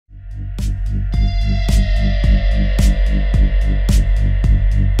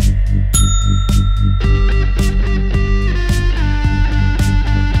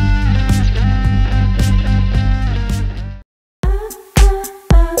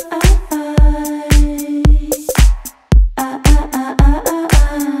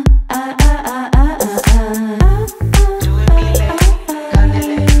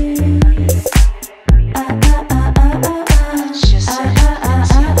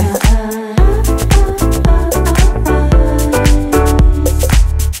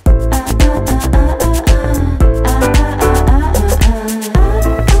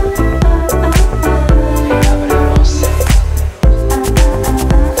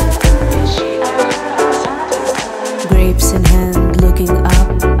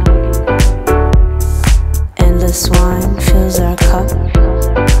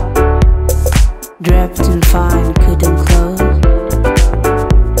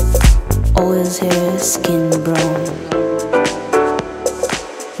Oils hair, skin brown.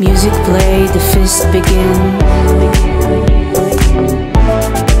 Music play, the fist begin.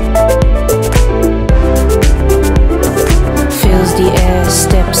 Fills the air,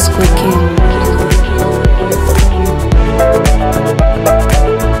 steps quicken.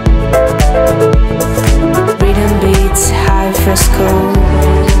 Rhythm beats, high fresco.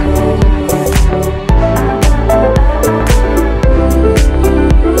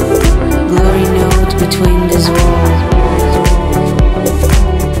 Glory note between this wall.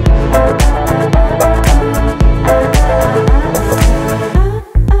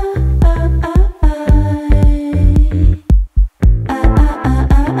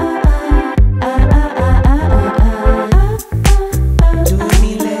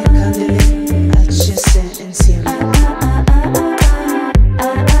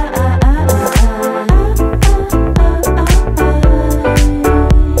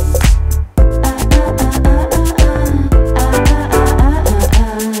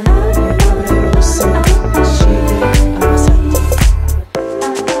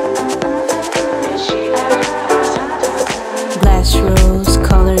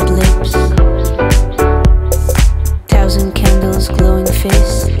 Rose-colored lips, 1,000 candles, glowing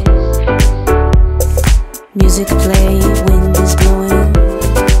face. Music play, wind is blowing.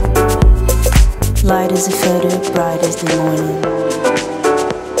 Light as a feather, bright as the morning.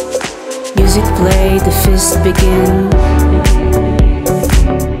 Music play, the fist begin.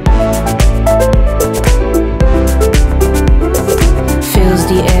 Fills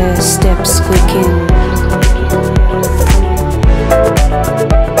the air, steps quicken.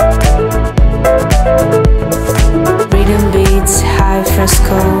 Rhythm beats, high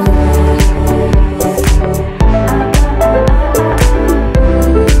fresco.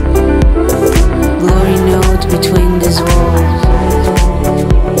 Glory note between these walls.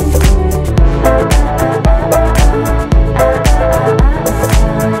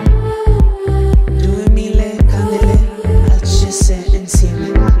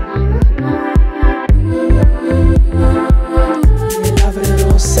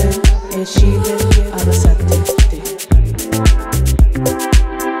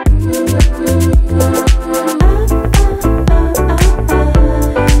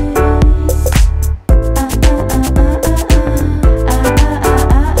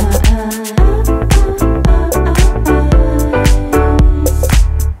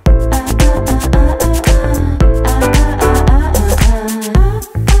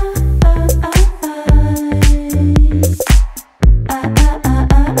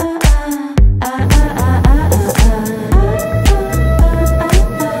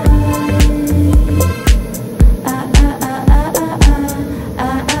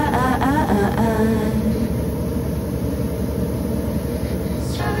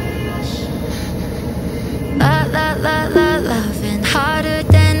 Loving harder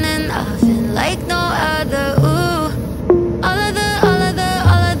than an oven, like no other. Ooh, all of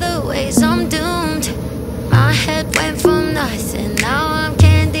the ways I'm doomed. My head went from nothing, now I'm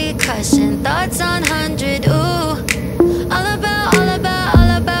candy crushing. Thoughts on 100. Ooh, all about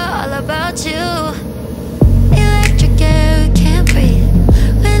you. Electric air, can't breathe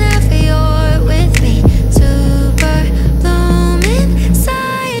whenever you're with me. Super bloom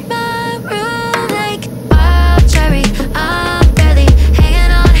inside my room like wild cherry. I'm barely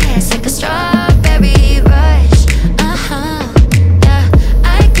hanging on hands like a strawberry rush. Yeah,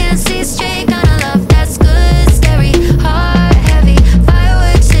 I can see straight, kinda love that's good, scary, heart heavy.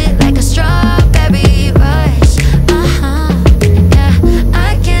 Fireworks hit like a strawberry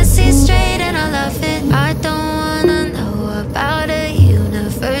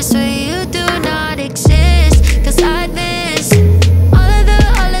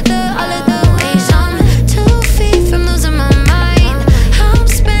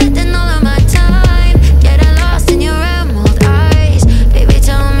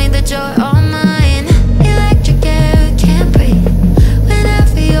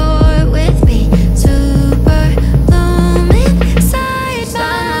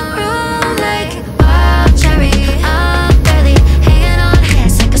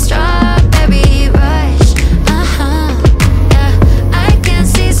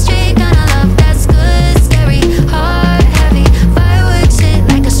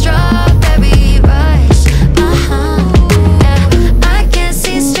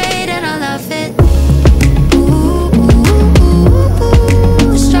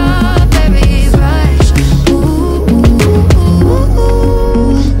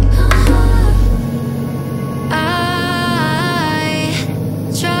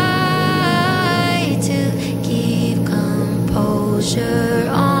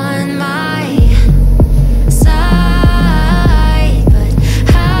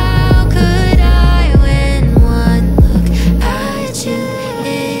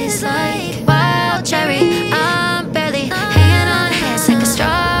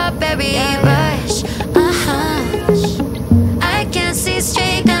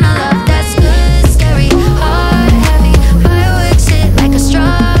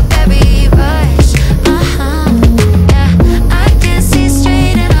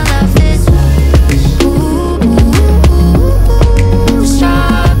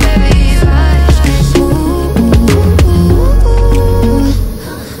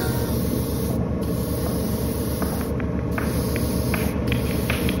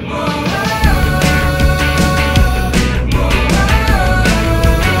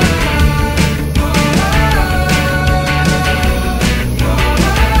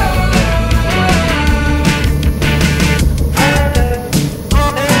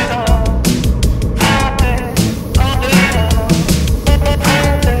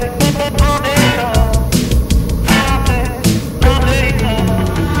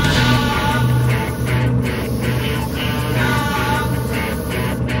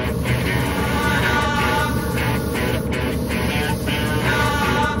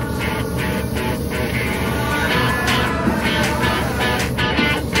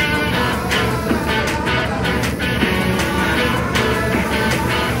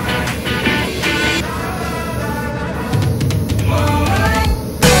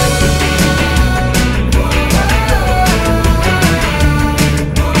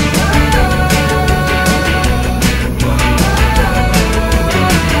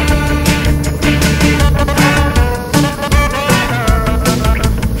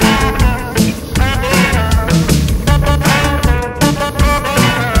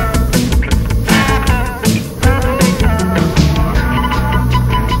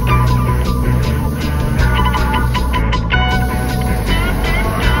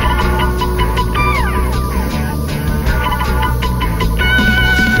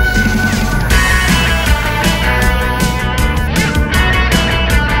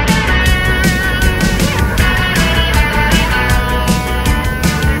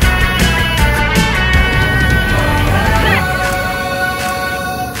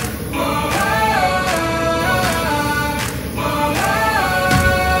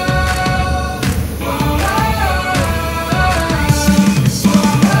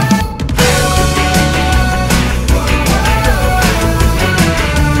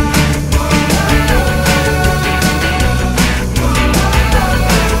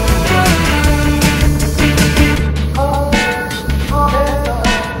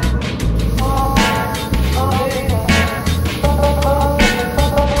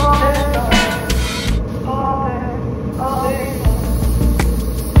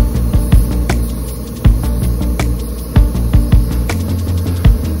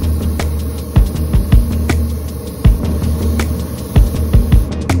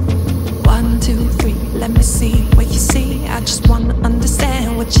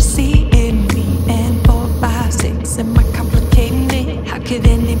what you see in me? And 4, 5, 6, am I complicating it? How could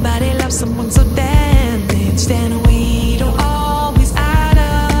anybody love someone so damaged? And we don't always add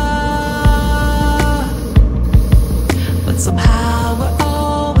up, but somehow we're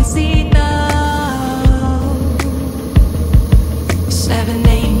always enough. 7,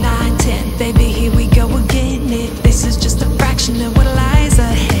 8, 9, 10, baby, here we go again. If this is just a fraction of what lies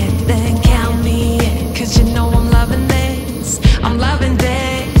ahead, then count me in, 'cause you know I'm loving this, I'm loving this.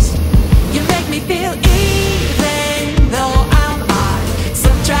 You make me feel even though I'm odd.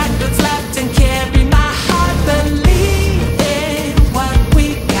 Subtract what's left and carry my heart. Believe in what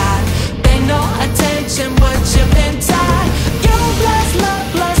we got. Pay no attention what you've been taught. You plus love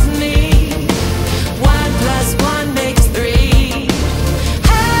plus me. 1 plus 1 makes 3.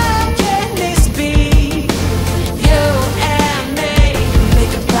 How can this be? You and me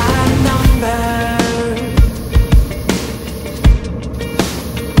make a prime number.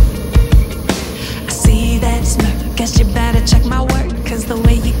 I see that smirk. Guess you better check my work, 'cause the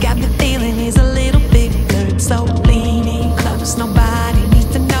way you got me feeling is a little bit blurred. So leaning close, nobody needs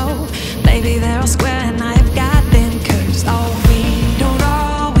to know. Baby, they're all square and I have got them curves. Oh, we don't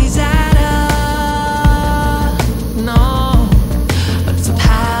always add up, no, but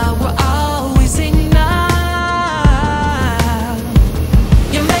somehow we're always enough.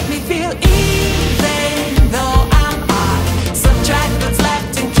 You make me feel even though I'm odd. Subtract what's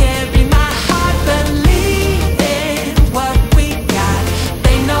left and carry my heart. Believe in what we got.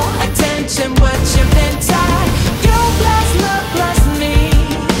 Pay no attention what you've been taught. You plus love plus me.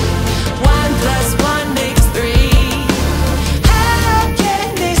 1 plus 1 makes 3. How can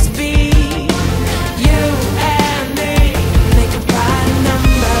this be? You and me make a prime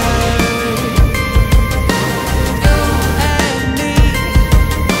number. You and me.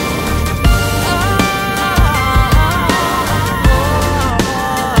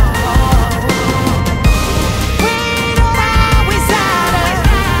 We don't always add up,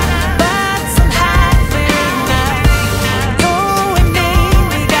 but somehow we're enough. You and me,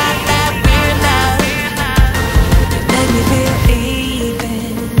 we got that weird love. Make me feel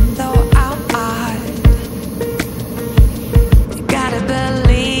even though I'm odd. You gotta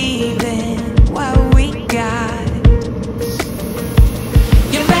believe in what we got.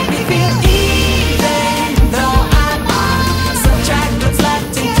 You make me feel even though I'm odd. Subtract what's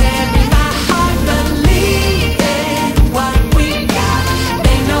left and carry my heart. Believe in what we got.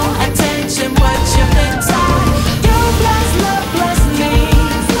 Pay no attention what you've been taught. You plus love plus me.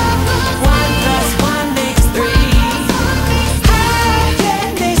 1 plus 1 makes 3. How can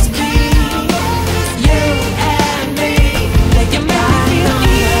this be? You and me. You make me feel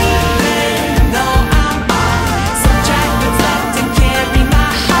even though I'm odd. Subtract what's left and carry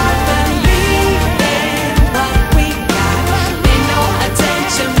my heart. Believe in what we got. Pay no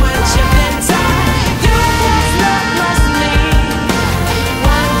attention what you've been taught. You plus love plus me.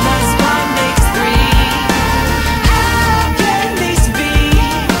 1 plus 1 makes 3. How can this be?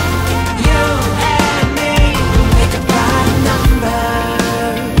 You and me make a prime number.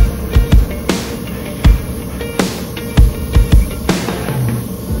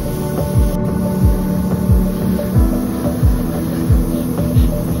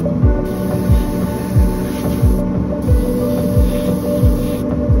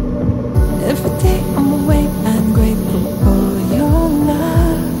 Every day I'm awake, I'm grateful for your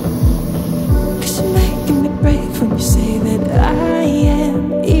love. 'Cause you're making me brave when you say that I am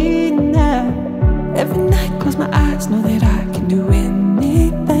enough. Every night close my eyes, know that I can do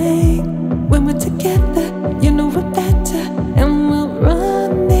anything. When we're together, you know we're better, and we'll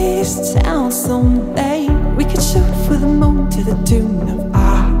run this town someday. We could shoot for the moon to the tune of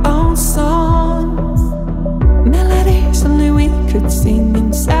our own songs. Melodies only we could sing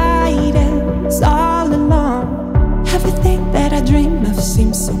inside us all along. Everything that I dream of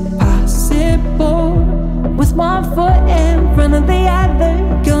seems so possible. With 1 foot in front of the other,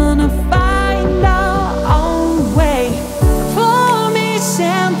 gonna find our own way. Pour me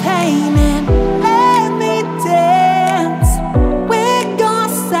champagne and let me dance. We're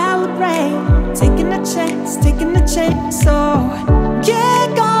gonna celebrate, taking a chance, taking a chance. So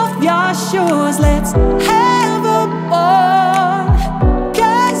kick off your shoes, let's have a ball.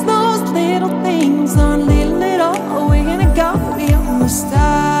 'Cause those little things aren't little at all. We're gonna go beyond the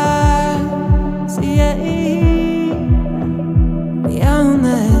stars, yeah, beyond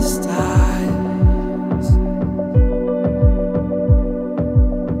the stars.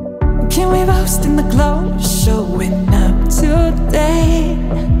 Can we roast in the glow, showing up today?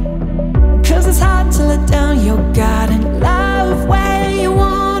 'Cause it's hard to let down your garden love when you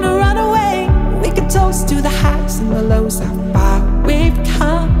wanna run away. We could toast to the highs and the lows, how far we've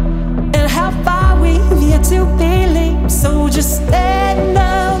come. just stand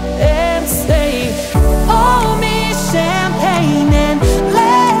up and say, pour me champagne and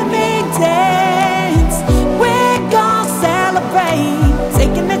let me dance. We're gonna celebrate,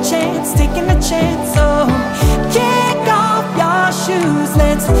 taking a chance, taking a chance. Oh, kick off your shoes,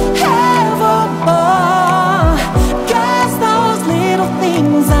 let's have a ball. 'Cause those little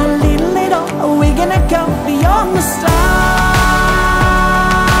things are little, we're gonna go beyond the stars.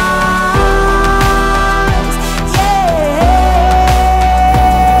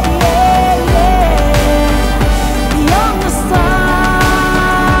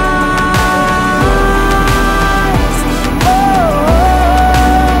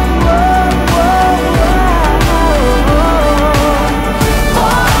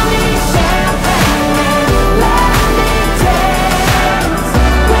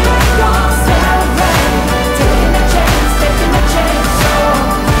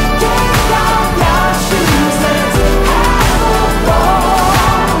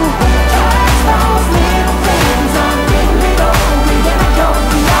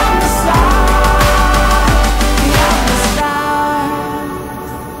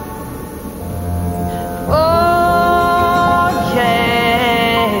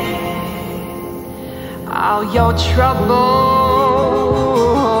 All your troubles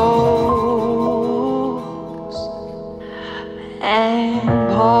and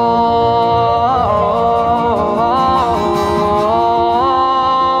pour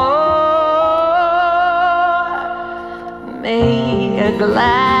me a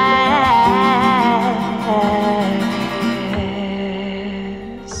glass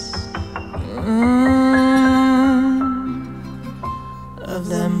of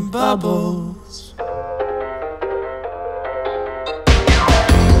them bubbles.